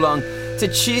Radio. Welcome along to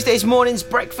Tuesday's morning's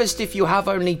breakfast. If you have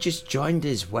only just joined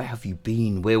us, where have you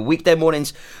been? We're weekday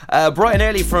mornings bright and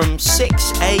early from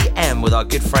 6 a.m. with our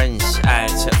good friends at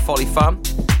Folly Farm.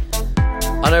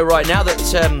 I know right now that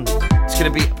it's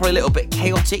going to be probably a little bit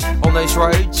chaotic on those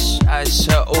roads as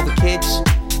all the kids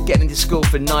getting into school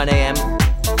for 9 a.m.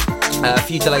 A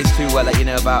few delays to let you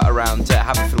know about around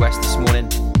Haverfordwest this morning.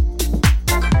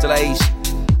 Delays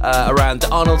around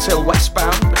Arnold's Hill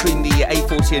westbound between the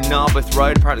A40 and Narberth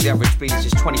Road. Apparently the average speed is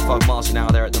just 25 miles an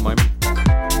hour there at the moment.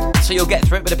 So you'll get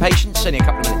through it with a bit of patience, only a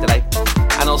couple of minute delay.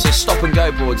 And also stop and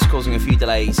go boards causing a few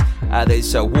delays.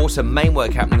 There's water main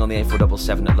work happening on the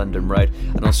A477 at London Road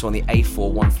and also on the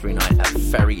A4139 at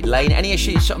Ferry Lane. Any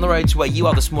issues on the roads where you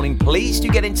are this morning, please do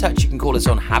get in touch. You can call us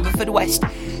on Haverfordwest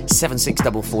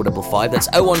 764455. That's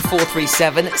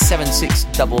 01437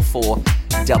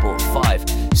 764455.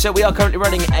 So we are currently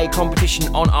running a competition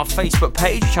on our Facebook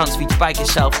page. A chance for you to bag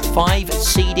yourself 5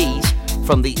 CDs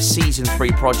from the Season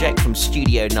 3 project from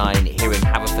Studio 9 here in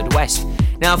Haverfordwest.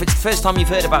 Now, if it's the first time you've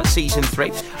heard about Season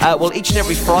 3, well, each and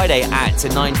every Friday at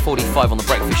 9:45 on The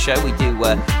Breakfast Show, we do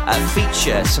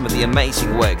feature some of the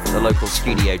amazing work that the local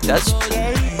studio does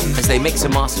as they mix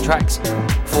and master tracks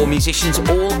for musicians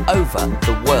all over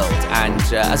the world. And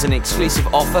as an exclusive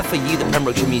offer for you, the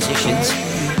Pembrokeshire musicians,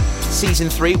 Season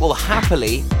 3 will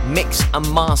happily mix and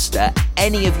master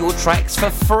any of your tracks for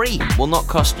free. Will not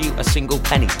cost you a single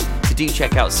penny. So do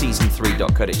check out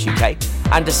season3.co.uk.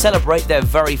 And to celebrate their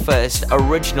very first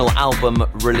original album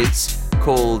release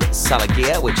called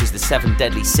Salagia, which is the 7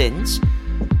 Deadly Sins,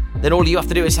 then all you have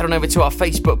to do is head on over to our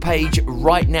Facebook page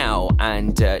right now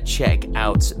and check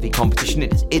out the competition.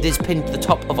 It is pinned to the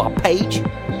top of our page.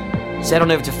 So head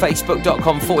on over to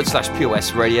facebook.com/Pure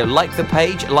West Radio. Like the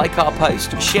page, like our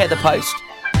post, share the post.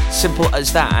 Simple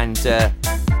as that. And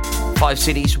 5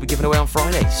 CDs will be given away on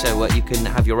Friday. So you can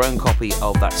have your own copy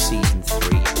of that Season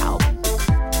 3 album.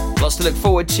 Lots to look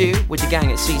forward to with the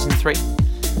gang at Season 3.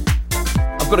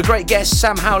 I've got a great guest,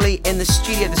 Sam Howley, in the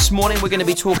studio this morning. We're going to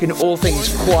be talking all things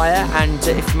choir. And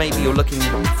if maybe you're looking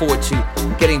forward to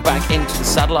getting back into the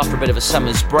saddle after a bit of a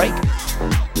summer's break,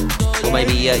 or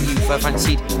maybe you've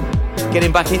fancied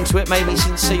getting back into it, maybe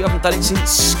since you haven't done it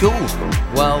since school.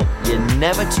 Well, you're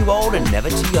never too old and never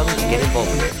too young to get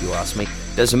involved with it, if you ask me.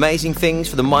 Does amazing things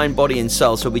for the mind, body and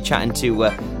soul. So we'll be chatting to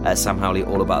Sam Howley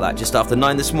all about that just after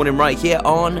 9 this morning right here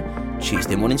on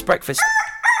Tuesday Morning's Breakfast.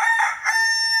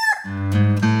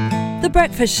 The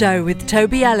Breakfast Show with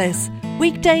Toby Ellis.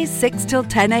 Weekdays 6 till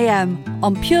 10 a.m.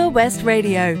 on Pure West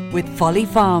Radio with Folly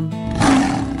Farm.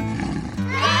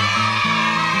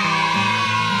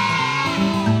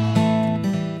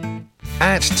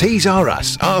 At Tees R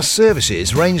Us, our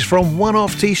services range from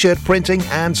one-off t-shirt printing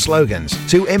and slogans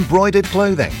to embroidered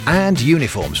clothing and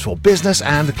uniforms for business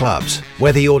and clubs.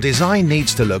 Whether your design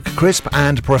needs to look crisp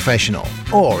and professional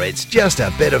or it's just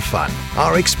a bit of fun,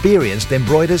 our experienced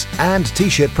embroiders and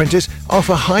t-shirt printers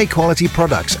offer high-quality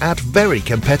products at very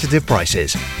competitive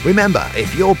prices. Remember,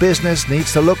 if your business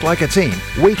needs to look like a team,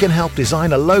 we can help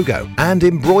design a logo and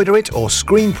embroider it or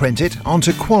screen print it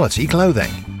onto quality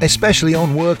clothing, especially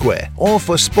on workwear or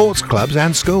for sports clubs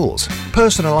and schools.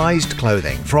 Personalised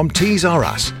clothing from Tees R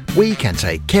Us. We can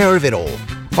take care of it all.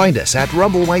 Find us at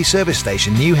Rumbleway Service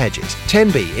Station, New Hedges,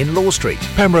 10B in Law Street,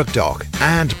 Pembroke Dock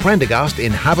and Prendergast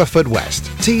in Haverfordwest.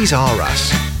 Tees R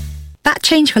Us. That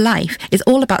Change for Life is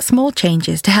all about small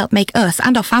changes to help make us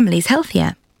and our families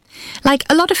healthier. Like,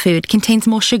 a lot of food contains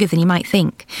more sugar than you might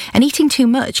think, and eating too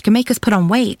much can make us put on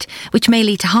weight, which may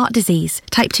lead to heart disease,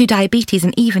 type 2 diabetes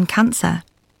and even cancer.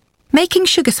 Making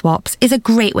sugar swaps is a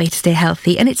great way to stay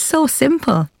healthy, and it's so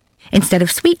simple. Instead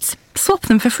of sweets, swap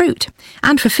them for fruit.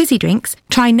 And for fizzy drinks,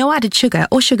 try no added sugar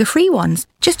or sugar-free ones.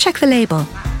 Just check the label.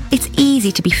 It's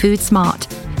easy to be food smart.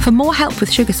 For more help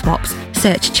with sugar swaps,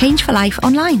 search Change for Life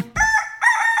online.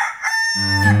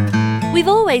 We've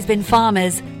always been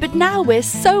farmers, but now we're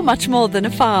so much more than a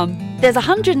farm. There's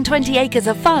 120 acres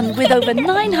of fun with over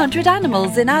 900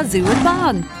 animals in our zoo and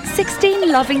barn. 16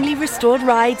 lovingly restored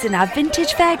rides in our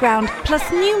vintage fairground, plus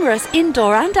numerous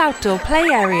indoor and outdoor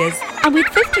play areas. And with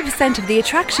 50% of the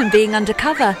attraction being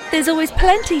undercover, there's always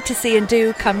plenty to see and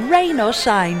do come rain or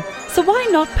shine. So why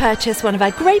not purchase one of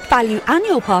our great value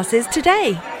annual passes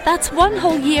today? That's 1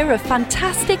 whole year of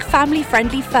fantastic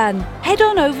family-friendly fun. Head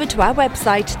on over to our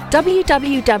website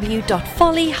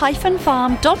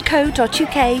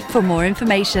www.folly-farm.co.uk for more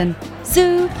information.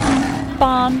 Zoo,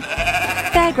 barn,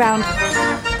 fairground,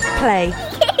 play.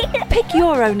 Pick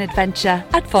your own adventure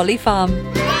at Folly Farm.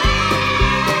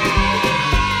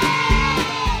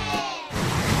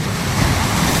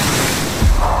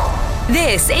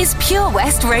 This is Pure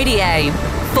West Radio.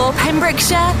 For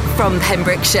Pembrokeshire, from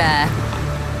Pembrokeshire.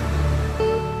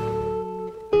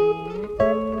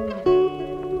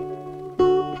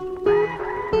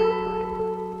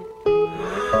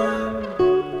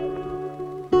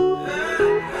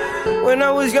 When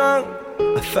I was young,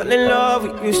 I fell in love.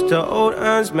 We used to hold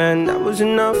hands, man, that was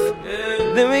enough.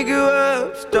 Then we grew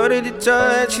up, started to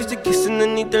touch. Used to kiss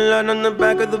underneath the light on the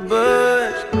back of the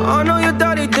bus. I know your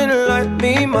daddy didn't like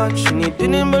me much, and he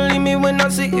didn't believe me when I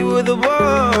said you were the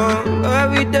one.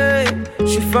 Every day,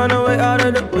 she found a way out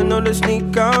of the window to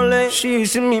sneak out late. She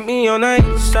used to meet me on the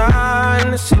east side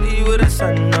in the city with the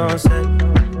sun on set.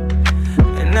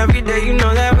 And every day, you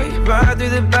know that we ride through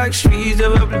the back streets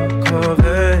of a blue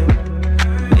Corvette.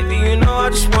 You know I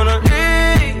just wanna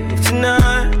leave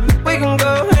tonight. We can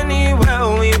go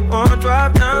anywhere we want.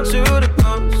 Drive down to the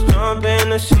coast, jump in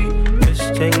the sea.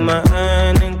 Just take my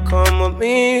hand and come with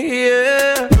me,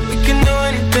 yeah. We can do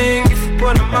anything if you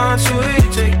put a mind to it.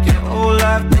 You take your whole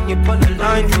life, then you put a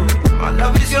line through it. My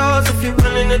love is yours if you're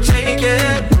willing to take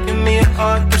it. Give me a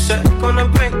heart, but I'm gonna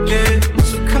break it.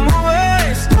 So come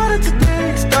away, started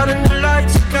today. Starting the life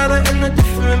together in a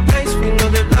different place. We know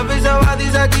that love is how all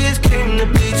these ideas came to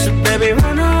be. So baby,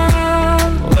 run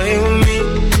away with me.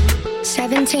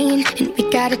 17, and we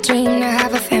got a dream to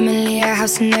have a family, a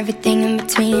house and everything in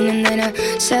between. And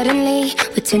then suddenly,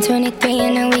 we're 10, 23,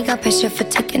 and now we got pressure for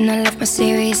taking our life more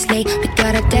seriously. We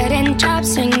got a dead-end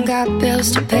jobs and got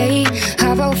bills to pay.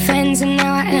 Our old friends and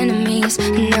now our enemies.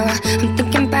 And now I'm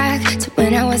thinking back to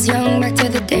when I was young, back to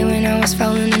the day when I was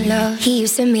falling in love. He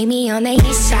used to meet me on the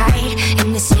east side,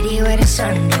 in the city where the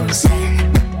sun don't set.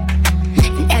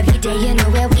 And every day, you know